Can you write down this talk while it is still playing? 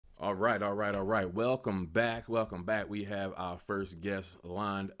All right, all right, all right. Welcome back. Welcome back. We have our first guest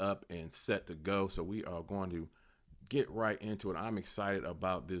lined up and set to go. So we are going to get right into it. I'm excited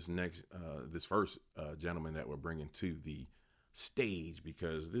about this first gentleman that we're bringing to the stage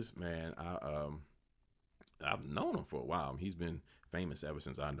because this man, I've known him for a while. He's been famous ever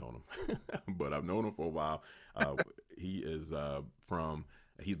since I known him, but I've known him for a while. Uh, he is from.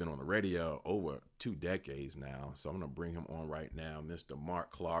 He's been on the radio over 2 decades now. So I'm going to bring him on right now, Mr. Mark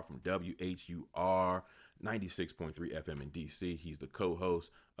Clark from WHUR 96.3 FM in DC. He's the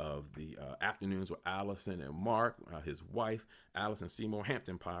co-host of the Afternoons with Allison and Mark, his wife, Allison Seymour,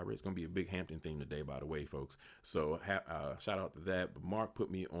 Hampton Pirates. It's going to be a big Hampton theme today, by the way, folks. So shout out to that. But Mark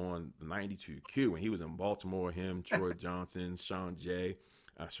put me on the 92Q when he was in Baltimore. Him, Troy Johnson, Sanjay.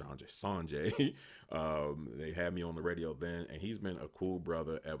 They had me on the radio then, and he's been a cool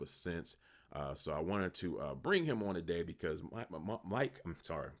brother ever since. So I wanted to bring him on today because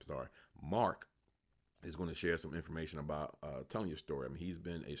Mark is going to share some information about telling your story. I mean, he's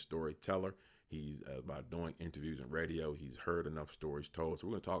been a storyteller. He's about doing interviews and radio. He's heard enough stories told. So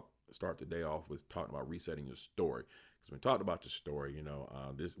we're going to start today off with talking about resetting your story. Because we talked about your story,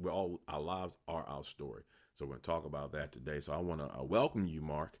 our lives are our story. So we're going to talk about that today. So I want to welcome you,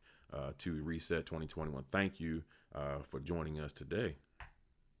 Mark, to Reset 2021. Thank you for joining us today.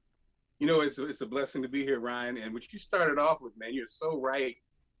 It's a blessing to be here, Ryan. And what you started off with, man, you're so right.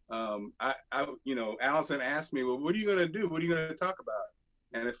 Allison asked me, well, what are you going to do? What are you going to talk about?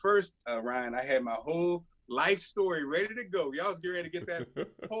 And at first, Ryan, I had my whole life story ready to go. Y'all was getting ready to get that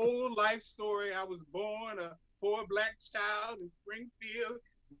whole life story. I was born a poor black child in Springfield.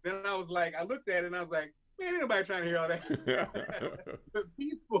 Then I was like, I looked at it and I was like, man, ain't nobody trying to hear all that.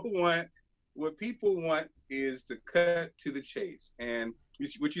 What people want is to cut to the chase. And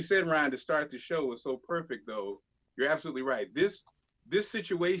what you said, Ryan, to start the show was so perfect, though. You're absolutely right. This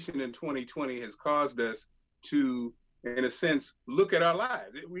situation in 2020 has caused us to, in a sense, look at our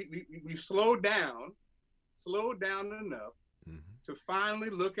lives. We've slowed down enough to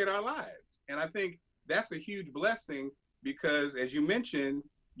finally look at our lives. And I think that's a huge blessing because, as you mentioned,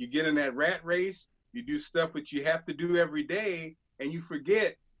 you get in that rat race, you do stuff that you have to do every day, and you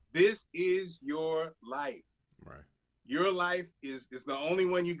forget this is your life. Right. Your life is the only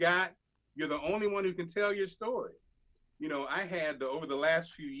one you got. You're the only one who can tell your story. I had over the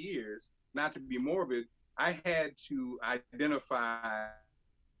last few years, not to be morbid, I had to identify,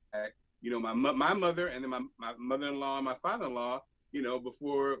 my mother and then my mother-in-law and my father-in-law,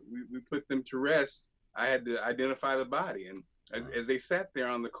 before we put them to rest, I had to identify the body. And as they sat there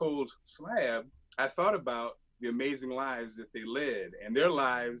on the cold slab, I thought about the amazing lives that they led, and their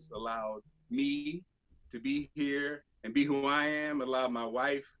lives allowed me to be here and be who I am, allowed my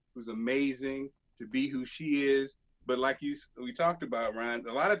wife, who's amazing, to be who she is. But like we talked about, Ryan,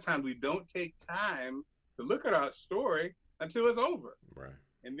 a lot of times we don't take time to look at our story until it's over. Right.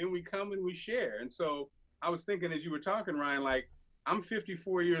 And then we come and we share. And so I was thinking as you were talking, Ryan, like I'm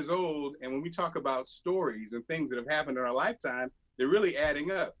 54 years old. And when we talk about stories and things that have happened in our lifetime, they're really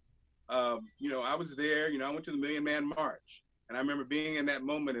adding up. I was there, I went to the Million Man March. And I remember being in that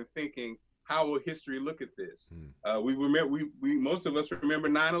moment and thinking, how will history look at this? We remember, we most of us remember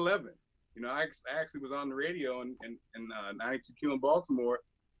 9/11. I actually was on the radio in 92Q in Baltimore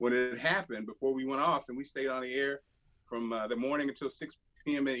when it happened before we went off, and we stayed on the air from the morning until 6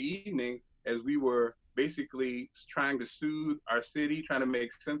 p.m. in the evening as we were basically trying to soothe our city, trying to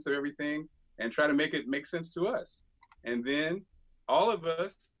make sense of everything, and try to make it make sense to us. And then all of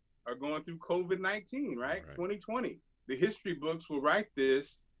us are going through COVID-19, right? 2020. The history books will write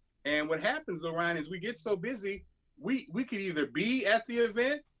this. And what happens, though, Ryan, is we get so busy, we could either be at the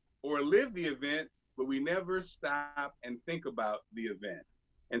event or live the event, but we never stop and think about the event.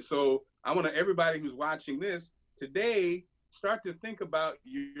 And so I want everybody who's watching this today, start to think about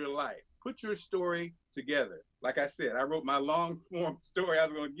your life. Put your story together. Like I said, I wrote my long form story I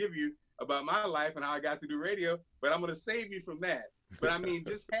was going to give you about my life and how I got to do radio, but I'm going to save you from that. But I mean,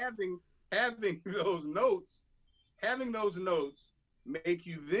 just having those notes make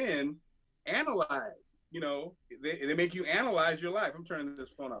you then analyze. They make you analyze your life. I'm turning this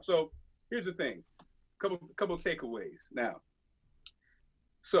phone off. So here's the thing, couple takeaways now.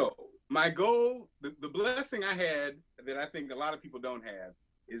 So my goal, the blessing I had that I think a lot of people don't have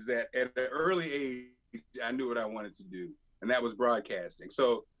is that at an early age, I knew what I wanted to do, and that was broadcasting.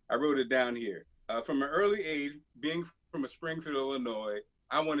 So I wrote it down here. From an early age, being from Springfield, Illinois,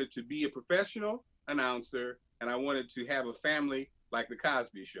 I wanted to be a professional announcer, and I wanted to have a family like the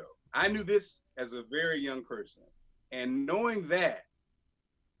Cosby Show. I knew this as a very young person, and knowing that,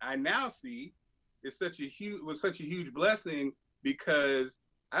 I now see was such a huge blessing because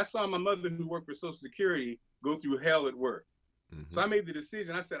I saw my mother, who worked for Social Security, go through hell at work. Mm-hmm. So I made the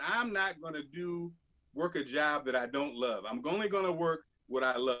decision. I said, I'm not going to work a job that I don't love. I'm only going to work what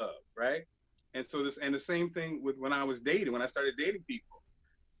I love, right? And so the same thing with when I was dating, when I started dating people.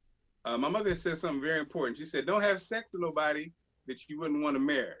 My mother said something very important. She said, don't have sex with nobody that you wouldn't want to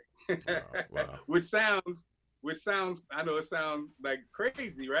marry. Wow. which sounds, I know it sounds like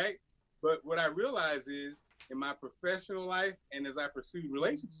crazy, right? But what I realized is, in my professional life and as I pursued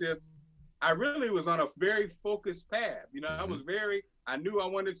relationships, I really was on a very focused path. You know, mm-hmm. I knew I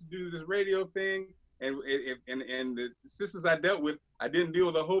wanted to do this radio thing, and the sisters I dealt with, I didn't deal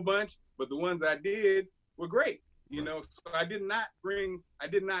with a whole bunch, but the ones I did were great. You know, so I did not bring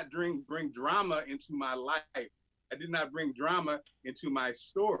drama into my life. I did not bring drama into my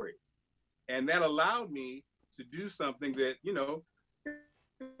story. And that allowed me to do something that, you know,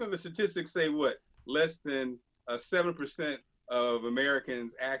 the statistics say what? Less than 7% of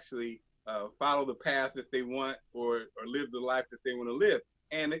Americans actually follow the path that they want or live the life that they want to live.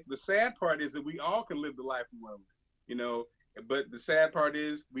 And the sad part is that we all can live the life we want to live, you know, but the sad part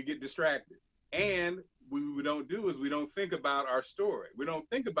is we get distracted. And what we don't do is we don't think about our story. We don't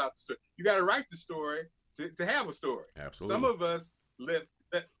think about the story. You got to write the story to have a story. Absolutely. Some of us let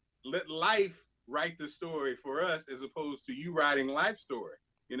life write the story for us, as opposed to you writing life story,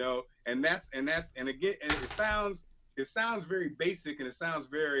 you know, and again, and it sounds very basic and it sounds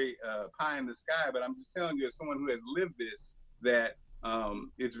very pie in the sky, but I'm just telling you, as someone who has lived this, that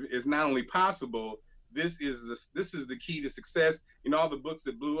it's not only possible, this is the key to success. You know, all the books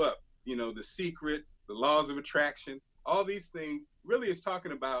that blew up, you know, The Secret, The Laws of Attraction, all these things really is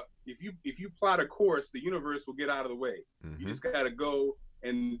talking about if you plot a course, the universe will get out of the way. Mm-hmm. You just got to go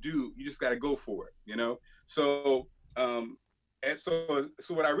and you just got to go for it, you know? So, so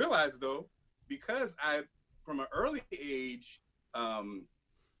what I realized though, because I, from an early age,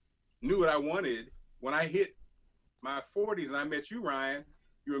 knew what I wanted, when I hit my 40s and I met you, Ryan,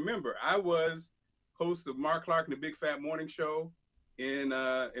 you remember, I was host of Mark Clark and the Big Fat Morning Show in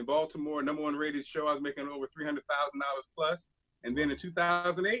Baltimore, #1 rated show. I was making over $300,000 plus. And then in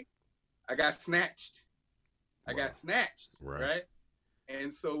 2008, I got snatched. I got snatched, right?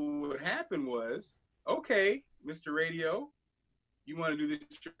 And so what happened was, okay, Mr. Radio, you want to do this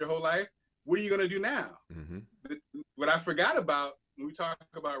your whole life? What are you going to do now? Mm-hmm. What I forgot about when we talk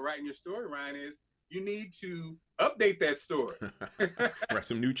about writing your story, Ryan, is you need to update that story. Write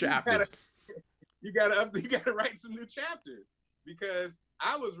some new chapters. You got to write some new chapters, because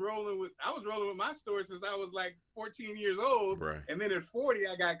I was rolling with my story since I was like 14 years old. Right. And then at 40,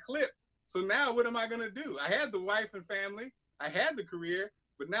 I got clipped. So now what am I going to do? I had the wife and family. I had the career,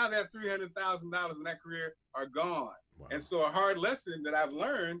 but now that $300,000 in that career are gone. Wow. And so a hard lesson that I've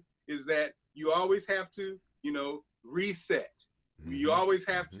learned is that you always have to, you know, reset. Mm-hmm. You always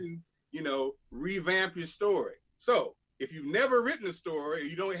have to, you know, revamp your story. So if you've never written a story, or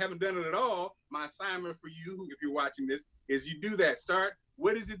you haven't done it at all, my assignment for you, if you're watching this, is you do that. Start.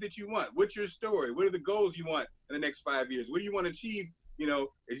 What is it that you want? What's your story? What are the goals you want in the next 5 years? What do you want to achieve, you know,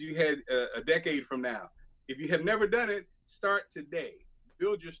 as you head a decade from now? If you have never done it, start today.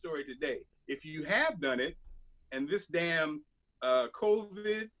 Build your story today. If you have done it, and this damn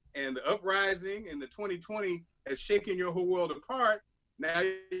COVID and the uprising and the 2020 has shaken your whole world apart, now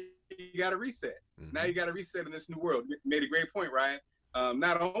you got to reset. Mm-hmm. Now you got to reset in this new world. You made a great point, Ryan.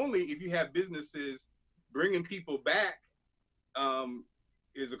 Not only if you have businesses, bringing people back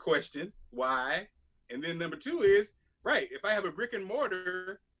is a question. Why? And then number two is, right, if I have a brick and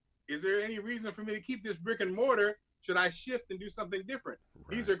mortar, is there any reason for me to keep this brick and mortar? Should I shift and do something different?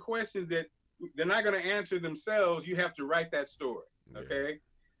 Right. These are questions that they're not going to answer themselves. You have to write that story. Okay.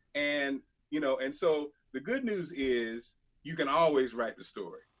 Yeah. And, you know, and so the good news is you can always write the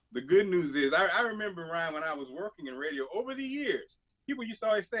story. The good news is, I remember, Ryan, when I was working in radio over the years, people used to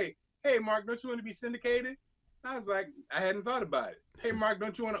always say, hey, Mark, don't you want to be syndicated? And I was like, I hadn't thought about it. Hey, Mark,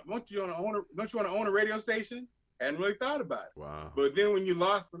 don't you want to own a radio station? I hadn't really thought about it. Wow. But then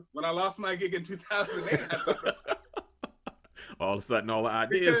when I lost my gig in 2008, I thought, all of a sudden, all the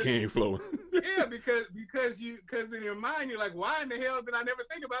ideas came flowing. Yeah, because in your mind, you're like, why in the hell did I never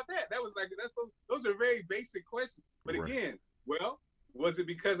think about that? That was like, those are very basic questions. But again, well, was it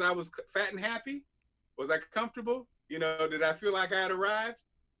because I was fat and happy? Was I comfortable? You know, did I feel like I had arrived?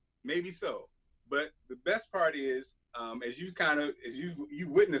 Maybe so. But the best part is, as you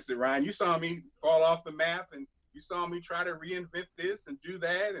witnessed it, Ryan, you saw me fall off the map, and you saw me try to reinvent this and do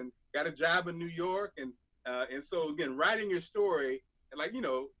that, and got a job in New York, and so again, writing your story, and like, you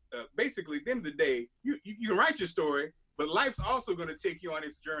know, basically at the end of the day, you can write your story, but life's also going to take you on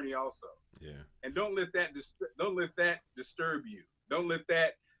its journey also. Yeah. And don't let that disturb you. Don't let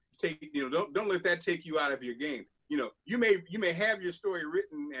that don't let that take you out of your game. You may have your story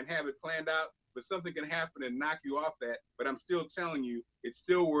written and have it planned out, but something can happen and knock you off that. But I'm still telling you, it's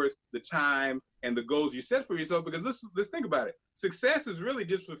still worth the time and the goals you set for yourself. Because let's think about it. Success is really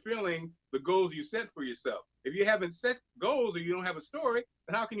just fulfilling the goals you set for yourself. If you haven't set goals or you don't have a story,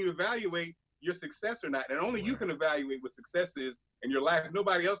 then how can you evaluate your success or not? And only you can evaluate what success is in your life.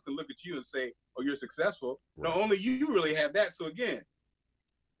 Nobody else can look at you and say, "Oh, you're successful." No, only you really have that. So again,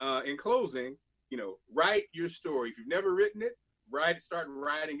 in closing, write your story. If you've never written it, start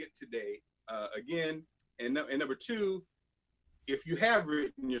writing it today. Again, and number two, if you have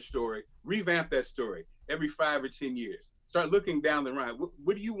written your story, revamp that story every 5 or 10 years. Start looking down the line.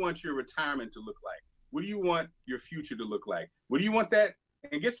 What do you want your retirement to look like? What do you want your future to look like? What do you want that?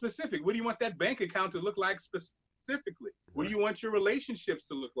 And get specific. What do you want that bank account to look like specifically? What do you want your relationships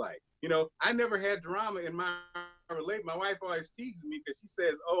to look like? I never had drama in my relationship. My wife always teases me because she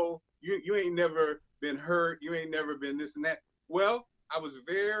says, "Oh, you ain't never been hurt. You ain't never been this and that." Well, I was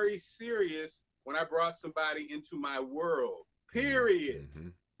very serious when I brought somebody into my world, period.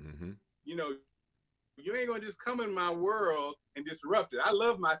 You ain't gonna just come in my world and disrupt it. I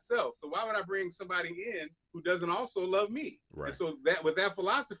love myself. So why would I bring somebody in who doesn't also love me? Right. And so with that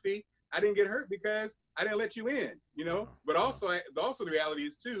philosophy, I didn't get hurt because I didn't let you in, but also the reality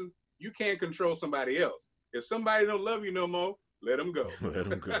is too, you can't control somebody else. If somebody don't love you no more, let them go. Let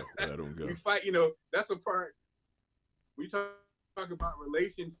them go. Let them go. We fight, that's a part. We talk about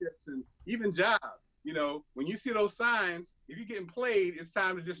relationships and even jobs. When you see those signs, if you're getting played, it's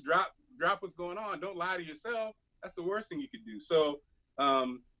time to just drop what's going on. Don't lie to yourself. That's the worst thing you could do. So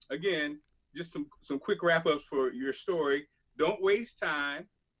again, just some quick wrap-ups for your story. Don't waste time.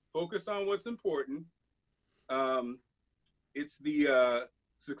 Focus on what's important. It's the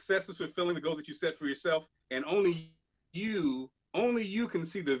success is fulfilling the goals that you set for yourself, and only you can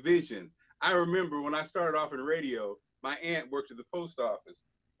see the vision. I remember when I started off in radio, my aunt worked at the post office,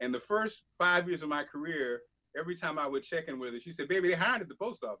 and the first 5 years of my career, every time I would check in with her, she said, "Baby, they're hiring at the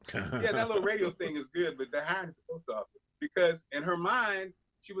post office." Yeah, that little radio thing is good, but they're hiring at the post office. Because in her mind,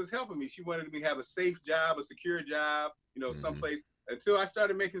 she was helping me. She wanted me to have a safe job, a secure job, someplace. Until I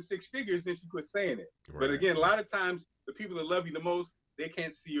started making 6 figures, then she quit saying it. Right. But again, a lot of times, the people that love you the most, they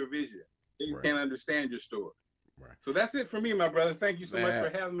can't see your vision. They can't understand your story. Right. So that's it for me, my brother. Thank you so much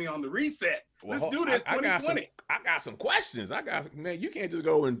for having me on the reset. Let's do this, 2020. I got some questions. You can't just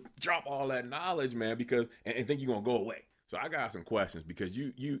go and drop all that knowledge, man, because and think you're gonna go away. So I got some questions because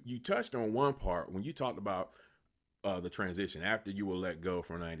you touched on one part when you talked about the transition after you were let go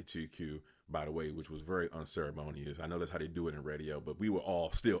from 92Q, by the way, which was very unceremonious. I know that's how they do it in radio, but we were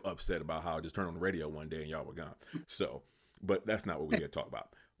all still upset about how I just turned on the radio one day and y'all were gone. So, but that's not what we had to talk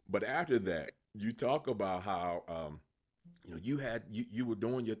about. But after that, you talk about how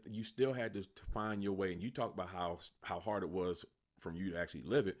you still had to find your way, and you talk about how hard it was from you to actually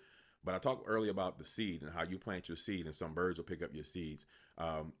live it. But I talked earlier about the seed and how you plant your seed and some birds will pick up your seeds.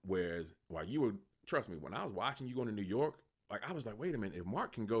 Whereas while you were, trust me, when I was watching you going to New York, like I was like, wait a minute, if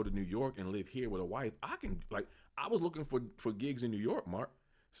Mark can go to New York and live here with a wife, I can. Like I was looking for gigs in New York, Mark.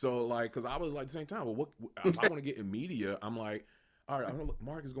 So like, cause I was like at the same time, well, what if I want to get in media? I'm like, all right,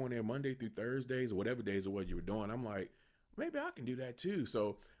 Mark is going there Monday through Thursdays or whatever days it was you were doing. I'm like, maybe I can do that too.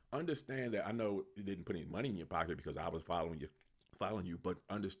 So understand that I know you didn't put any money in your pocket because I was following you, but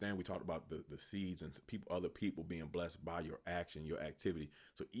understand we talked about the seeds and other people being blessed by your action, your activity.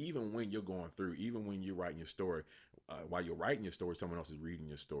 So even when you're going through, even when you're writing your story, while you're writing your story, someone else is reading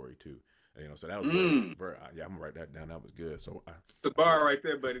your story too. So that was very, I'm gonna write that down. That was good. So the bar right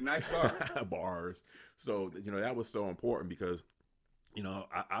there, buddy. Nice bar. Bars. So that was so important because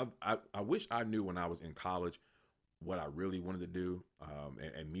I wish I knew when I was in college what I really wanted to do,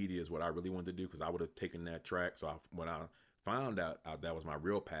 and media is what I really wanted to do because I would have taken that track. So when I found out that was my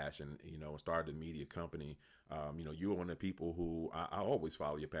real passion, and started a media company, you were one of the people who I always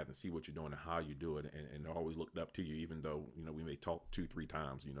follow your path and see what you're doing and how you do it, and always looked up to you, even though we may talk 2-3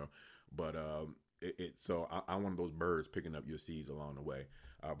 times, but so I'm one of those birds picking up your seeds along the way.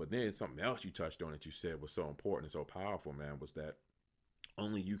 But then something else you touched on that you said was so important and so powerful, man, was that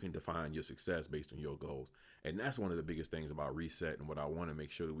only you can define your success based on your goals. And that's one of the biggest things about Reset. And what I want to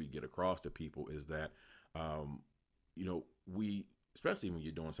make sure that we get across to people is that, we, especially when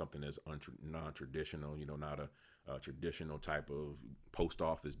you're doing something that's non-traditional, not a traditional type of post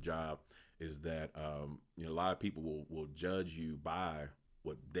office job, is that, a lot of people will judge you by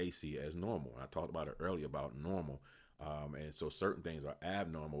what they see as normal. And I talked about it earlier about normal. And so certain things are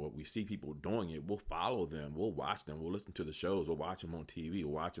abnormal. We see people doing it. We'll follow them. We'll watch them. We'll listen to the shows. We'll watch them on TV.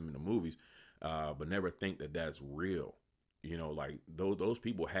 We'll watch them in the movies, but never think that that's real. you know, like those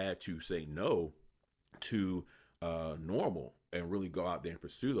people had to say no to normal and really go out there and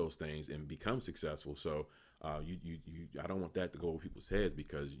pursue those things and become successful. So I don't want that to go over people's heads,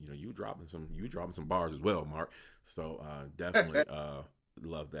 because you know you dropping some bars as well, Mark. So definitely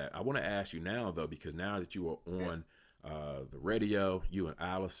love that. I want to ask you now though, because now that you are on the radio, you and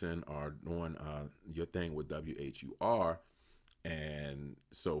Allison are doing your thing with WHUR. And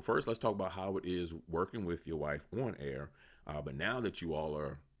so first, let's talk about how it is working with your wife on air. But now that you all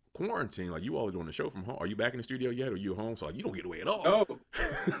are quarantined, like you all are doing the show from home, are you back in the studio yet, or are you home? So like you don't get away at all.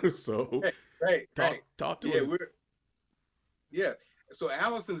 No. So Right. talk to Yeah, us. yeah. So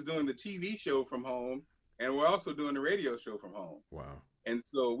Allison's doing the TV show from home, and we're also doing the radio show from home. Wow. And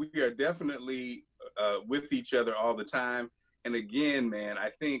so we are definitely with each other all the time. And again, man, I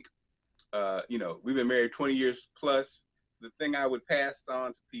think, you know, we've been married 20 years plus. The thing I would pass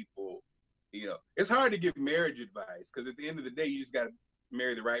on to people, you know, it's hard to give marriage advice, because at the end of the day, you just got to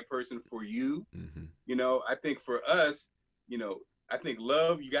marry the right person for you. Mm-hmm. You know, I think for us, you know, I think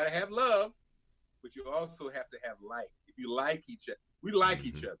love, you got to have love, but you also have to have like. If you like each other, we like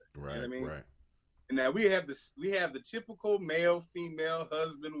Mm-hmm. each other. Right. You know what I mean? Right. And now we have the typical male, female,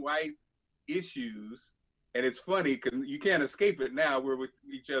 husband, wife issues. And it's funny because you can't escape it now. We're with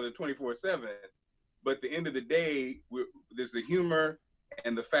each other 24/7. But at the end of the day, there's the humor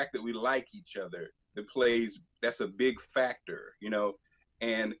and the fact that we like each other that's a big factor, you know?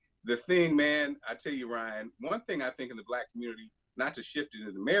 And the thing, man, I tell you, Ryan, one thing I think in the Black community, not to shift it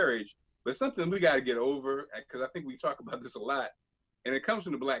into marriage, but something we got to get over, because I think we talk about this a lot, and it comes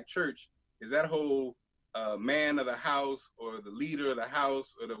from the Black church, is that whole man of the house or the leader of the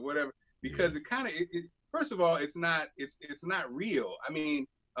house or the whatever, because it kind of, first of all, it's not real. I mean,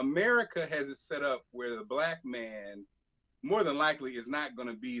 America has it set up where the Black man more than likely is not going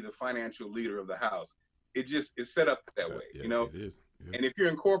to be the financial leader of the house. It just is set up that way, you know? It is. Yeah. And if you're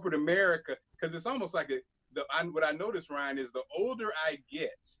in corporate America, because it's almost like what I noticed, Ryan, is the older I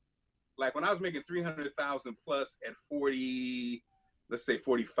get, like when I was making 300,000 plus at 40, let's say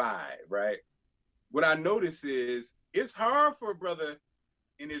 45, right? What I notice is it's hard for a brother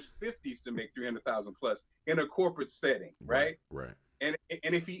in his 50s to make 300,000 plus in a corporate setting, right? Right. And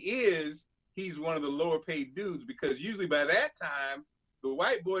if he is, he's one of the lower paid dudes, because usually by that time, the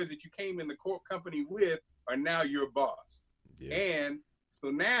white boys that you came in the corp company with are now your boss. Yeah. And so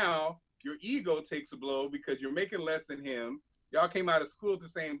now your ego takes a blow because you're making less than him. Y'all came out of school at the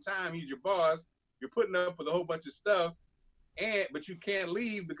same time. He's your boss. You're putting up with a whole bunch of stuff, but you can't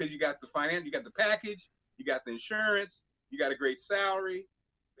leave because you got the finance, you got the package, you got the insurance, you got a great salary,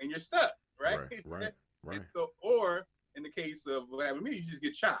 and you're stuck, right? Right. So, or in the case of what happened to me, you just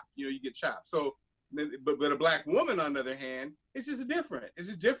get chopped. You know, you get chopped. So, but a Black woman, on the other hand, it's just different. It's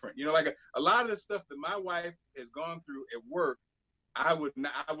just different. You know, like a lot of the stuff that my wife has gone through at work, I would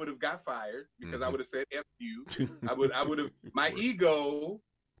have got fired because I would have said F you. I would have my ego,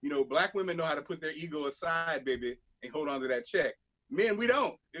 you know, Black women know how to put their ego aside, baby, and hold on to that check. Men, we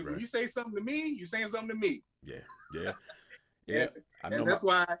don't. When you say something to me, you're saying something to me. Yeah. I know that's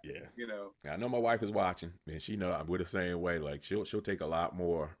why, yeah. You know. I know my wife is watching, and she know we're the same way. Like she'll take a lot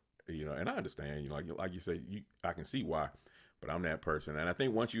more, you know, and I understand, you know, like you say, I can see why, but I'm that person. And I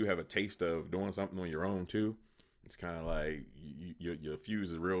think once you have a taste of doing something on your own too, it's kind of like your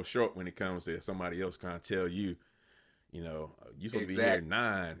fuse is real short when it comes to somebody else kind of tell you, you know, you're supposed to be here at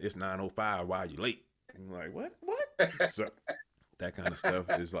 9, it's 9:05, why are you late? I'm like, what? So that kind of stuff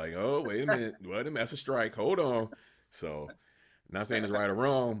is like, oh, wait a minute, that's a strike, hold on. So not saying it's right or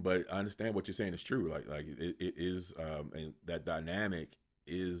wrong, but I understand what you're saying is true. Like it is, and that dynamic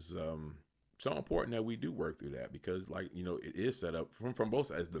is so important that we do work through that, because like, you know, it is set up from both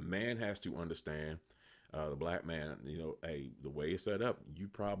sides. The man has to understand, the Black man, you know, hey, the way it's set up,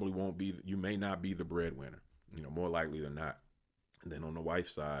 you may not be the breadwinner, you know, more likely than not. And then on the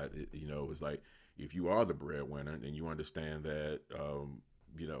wife's side, you know, it's like, if you are the breadwinner, then you understand that,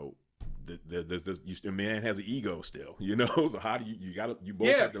 you know, the man has an ego still, you know. So how do you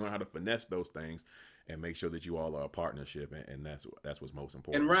both have to learn how to finesse those things and make sure that you all are a partnership, and that's what's most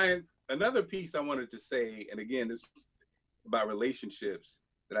important. And Ryan, another piece I wanted to say, and again, this is about relationships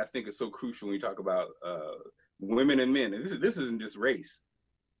that I think is so crucial when you talk about women and men. And this isn't just race.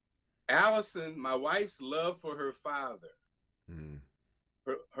 Allison, my wife's love for her father,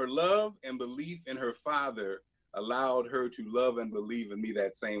 her love and belief in her father allowed her to love and believe in me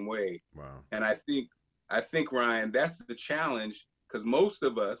that same way. Wow. And I think, Ryan, that's the challenge, because most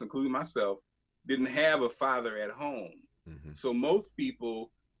of us, including myself, didn't have a father at home. So most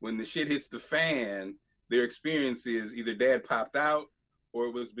people, when the shit hits the fan, their experience is either dad popped out, or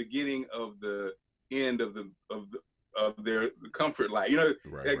it was beginning of the end of of their comfort life. You know,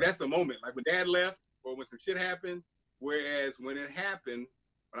 Right. that's the moment. Like when Dad left, or when some shit happened. Whereas when it happened,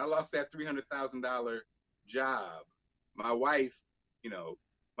 when I lost that $300,000 job, my wife,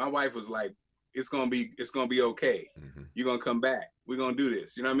 my wife was like, it's gonna be okay. Mm-hmm. You're gonna come back. We're gonna do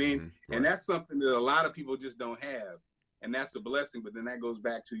this. You know what I mean? Mm-hmm. Right. And that's something that a lot of people just don't have. And that's a blessing. But then that goes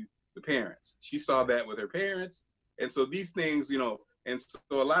back to the parents. She saw that with her parents. And so these things, and so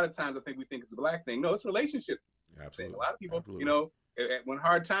a lot of times I think we think it's a Black thing. No, it's a relationship Absolutely. thing. A lot of people, Absolutely. when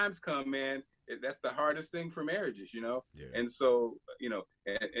hard times come, man, that's the hardest thing for marriages, Yeah. And so,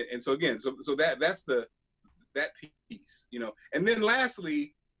 and so again, so that's that piece, And then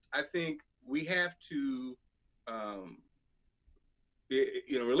lastly, I think we have to,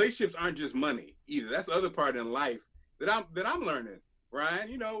 relationships aren't just money either. That's the other part in life that I'm learning, Ryan.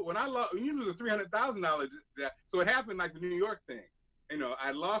 When you lose a $300,000 job, so it happened like the New York thing.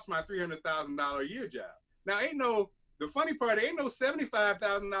 I lost my $300,000 a year job. Now the funny part, ain't no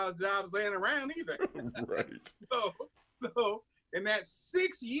 $75,000 jobs laying around either. Right. So in that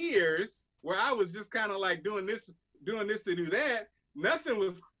 6 years where I was just kind of like doing this to do that, nothing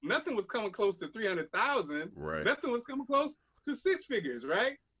was coming close to 300,000. Right. Nothing was coming close to six figures,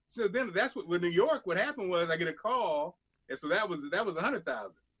 right? So then that's what with New York. What happened was I get a call, and so that was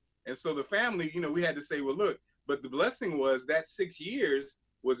 100,000. And so the family, we had to say, well, look. But the blessing was that 6 years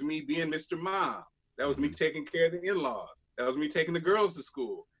was me being Mr. Mom. That was me taking care of the in-laws. That was me taking the girls to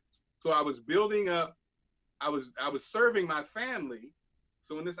school. So I was building up. I was serving my family.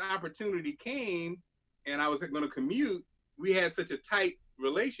 So when this opportunity came, and I was going to commute, we had such a tight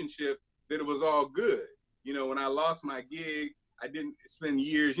relationship that it was all good. When I lost my gig, I didn't spend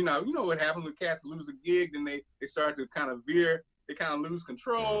years. You know what happens when cats lose a gig, then they start to kind of veer. They kind of lose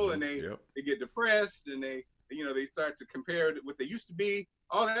control, and they get depressed, and they start to compare what they used to be.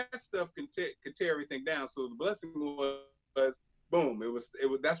 All that stuff can tear everything down. So the blessing was boom. It was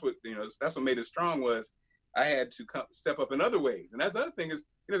that's what made it strong was I had to step up in other ways. And that's the other thing is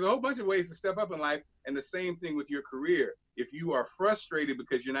there's a whole bunch of ways to step up in life. And the same thing with your career. If you are frustrated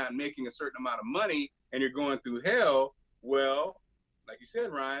because you're not making a certain amount of money and you're going through hell, well, like you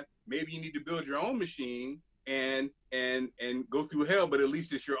said, Ryan, maybe you need to build your own machine and go through hell, but at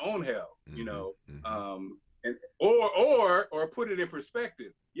least it's your own hell, and or put it in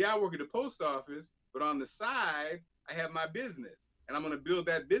perspective. Yeah, I work at the post office, but on the side, I have my business, and I'm going to build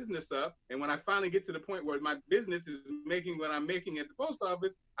that business up. And when I finally get to the point where my business is making what I'm making at the post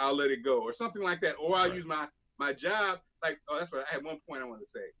office, I'll let it go, or something like that. Or I'll use my job. That's what I had one point I wanted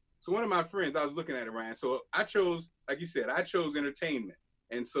to say. So one of my friends, I was looking at it, Ryan. So I chose, like you said, I chose entertainment,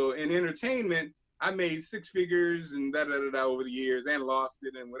 and so in entertainment, I made six figures and over the years, and lost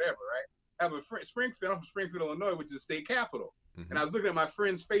it and whatever, right? I have a friend, I'm from Springfield, Illinois, which is the state capital. And I was looking at my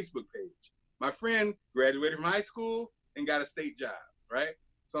friend's Facebook page. My friend graduated from high school and got a state job, right?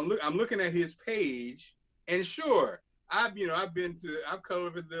 So I'm looking at his page, and sure, I've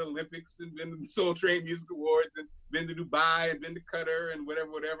covered the Olympics and been to the Soul Train Music Awards and been to Dubai and been to Qatar and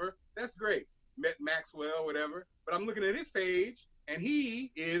whatever. That's great. Met Maxwell, whatever. But I'm looking at his page, and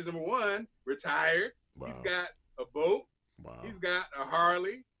he is, number one, retired. Wow. He's got a boat. Wow. He's got a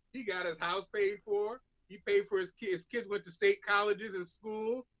Harley. He got his house paid for. He paid for his kids. His kids went to state colleges and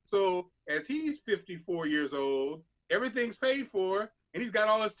school. So as he's 54 years old, everything's paid for, and he's got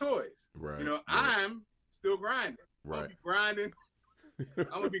all his toys. Right. I'm still grinding. Right. I'm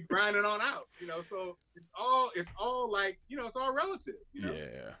gonna be grinding on out. So it's all like, it's all relative.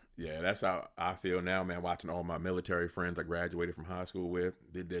 Yeah. That's how I feel now, man. Watching all my military friends I graduated from high school with,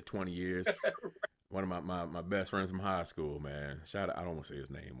 did their 20 years. One of my best friends from high school, man. Shout out, I don't want to say his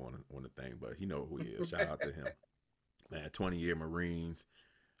name on the thing, but he know who he is. Shout out to him. Man, 20-year Marines,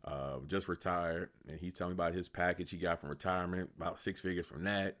 just retired, and he's telling me about his package he got from retirement, about 6 figures from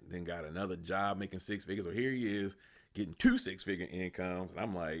that, then got another job making 6 figures. So here he is getting 2 6-figure incomes. And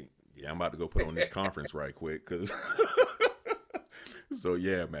I'm like, yeah, I'm about to go put on this conference right quick, because so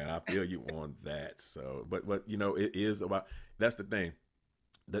yeah, man, I feel you on that. So, but it is about, that's the thing.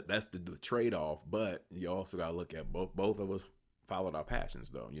 That's the trade-off, but you also got to look at both of us followed our passions,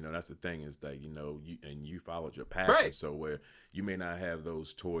 though. That's the thing, is that you followed your passion. Right. So where you may not have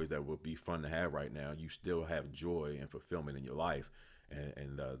those toys that would be fun to have right now, you still have joy and fulfillment in your life,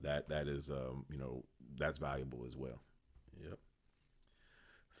 and that is that's valuable as well. Yep.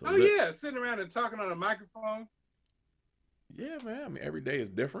 So yeah, sitting around and talking on a microphone. Yeah, man. I mean, every day is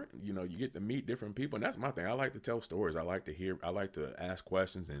different. You get to meet different people, and that's my thing. I like to tell stories. I like to ask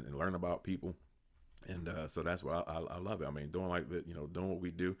questions and learn about people. And so that's what I love it. I mean, doing like that, doing what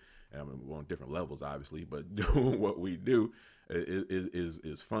we do. And I mean, we're on different levels, obviously, but doing what we do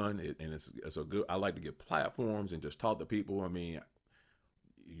is fun, and it's a good. I like to get platforms and just talk to people. I mean,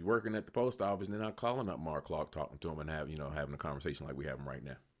 you working at the post office, and then I'm calling up Mark Clark, talking to him, and having a conversation like we having right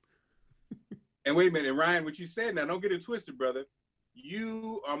now. And wait a minute, Ryan, what you said now, don't get it twisted, brother.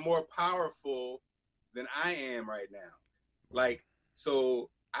 You are more powerful than I am right now. Like, so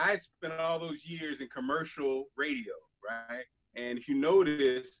I spent all those years in commercial radio, right? And if you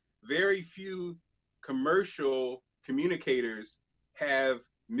notice, very few commercial communicators have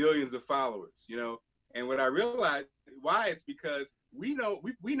millions of followers, And what I realized why, it's because we know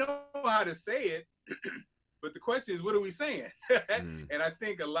how to say it, but the question is, what are we saying? And I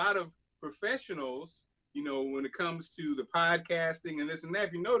think a lot of professionals, when it comes to the podcasting and this and that,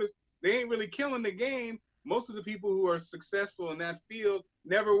 if you notice, they ain't really killing the game. Most of the people who are successful in that field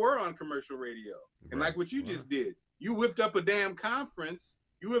never were on commercial radio. And like what you just did, you whipped up a damn conference.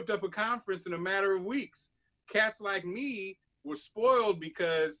 You whipped up a conference in a matter of weeks. Cats like me were spoiled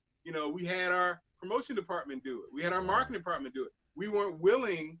because, we had our promotion department do it. We had our marketing department do it. We weren't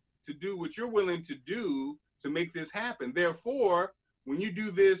willing to do what you're willing to do to make this happen. Therefore, when you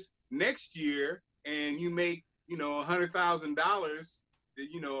do this next year and you make, $100,000,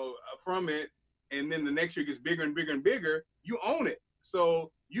 from it, and then the next year gets bigger and bigger and bigger, you own it.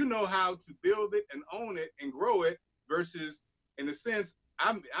 So you know how to build it and own it and grow it versus, in a sense,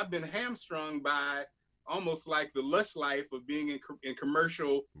 I've been hamstrung by almost like the lush life of being in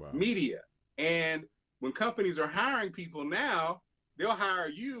commercial media. And when companies are hiring people now, they'll hire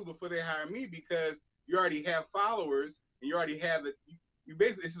you before they hire me because you already have followers and you already have it. You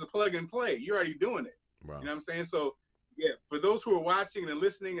basically, this is a plug and play. You're already doing it. Wow. You know what I'm saying? So yeah, for those who are watching and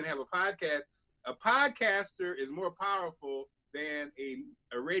listening and have a podcaster is more powerful than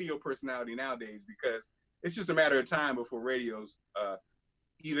a radio personality nowadays, because it's just a matter of time before radio's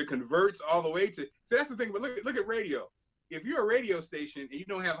either converts all the way to. So that's the thing. But look at radio. If you're a radio station and you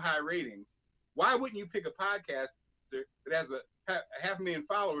don't have high ratings, why wouldn't you pick a podcaster that has a 500,000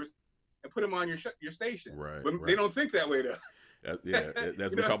 followers and put them on your station? Right. But they don't think that way though. That's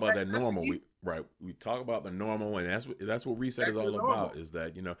we talk about that normal. We talk about the normal, and that's what Reset is all about. Is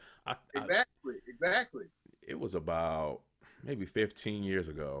that exactly. It was about maybe 15 years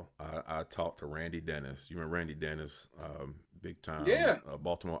ago. I talked to Randy Dennis. You remember Randy Dennis, big time,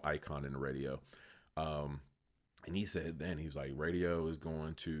 Baltimore icon in the radio. And he said then he was like, radio is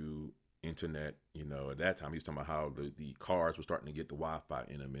going to internet. At that time he was talking about how the cars were starting to get the Wi-Fi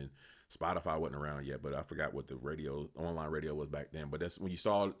in them, and Spotify wasn't around yet, but I forgot what the online radio was back then. But that's when you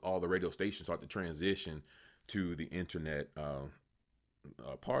saw all the radio stations start to transition to the internet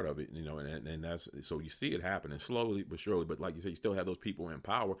part of it, and that's, so you see it happening slowly but surely. But like you said, you still have those people in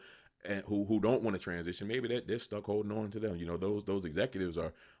power and who don't want to transition. Maybe they're stuck holding on to them. Those executives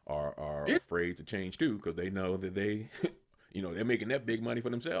are afraid to change too, because they know that they they're making that big money for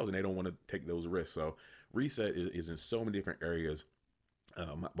themselves and they don't want to take those risks. So Reset is in so many different areas.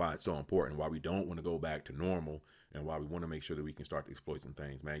 Why it's so important, why we don't want to go back to normal, and why we want to make sure that we can start to exploit some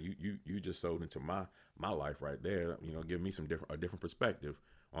things. Man, you just sold into my life right there. Give me a different perspective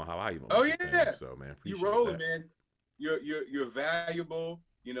on how I even. Oh yeah. Things. So man, you rolling, man. You're valuable.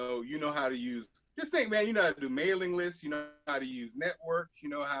 You know how to use. Just think, man. You know how to do mailing lists. You know how to use networks. You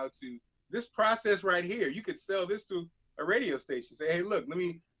know how to this process right here. You could sell this to a radio station. Say, hey, look, let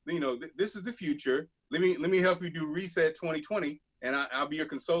me. This is the future. Let me help you do Reset 2020. And I'll be your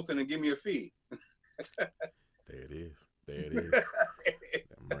consultant and give me a fee. There it is.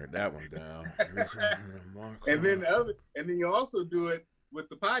 Mark that one down. And then you also do it with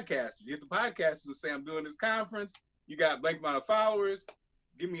the podcasters. You get the podcasters and say, I'm doing this conference. You got blank amount of followers.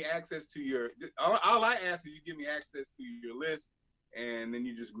 Give me access to your. All I ask is you give me access to your list, and then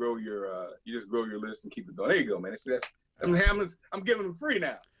you just grow your list and keep it going. There you go, man. I'm giving them free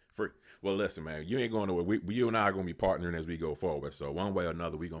now. Free. Well, listen, man, you ain't going nowhere. You and I are going to be partnering as we go forward. So one way or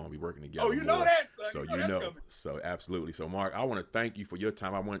another, we're going to be working together. Oh, you know that, son. So So absolutely. So Mark, I want to thank you for your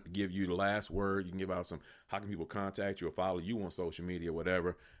time. I want to give you the last word. You can give out how can people contact you or follow you on social media,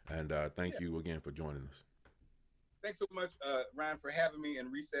 whatever. And thank you again for joining us. Thanks so much, Ryan, for having me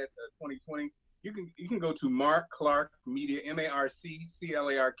in Reset 2020. You can go to Mark Clark Media,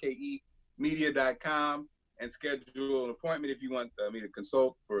 MarkClarke media.com. and schedule an appointment if you want me to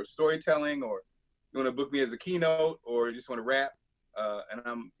consult for storytelling, or you want to book me as a keynote, or you just want to rap. And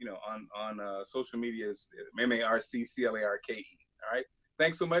I'm, on social media as MarkClarke. All right.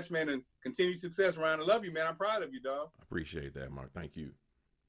 Thanks so much, man, and continued success, Ryan. I love you, man. I'm proud of you, dog. I appreciate that, Mark. Thank you.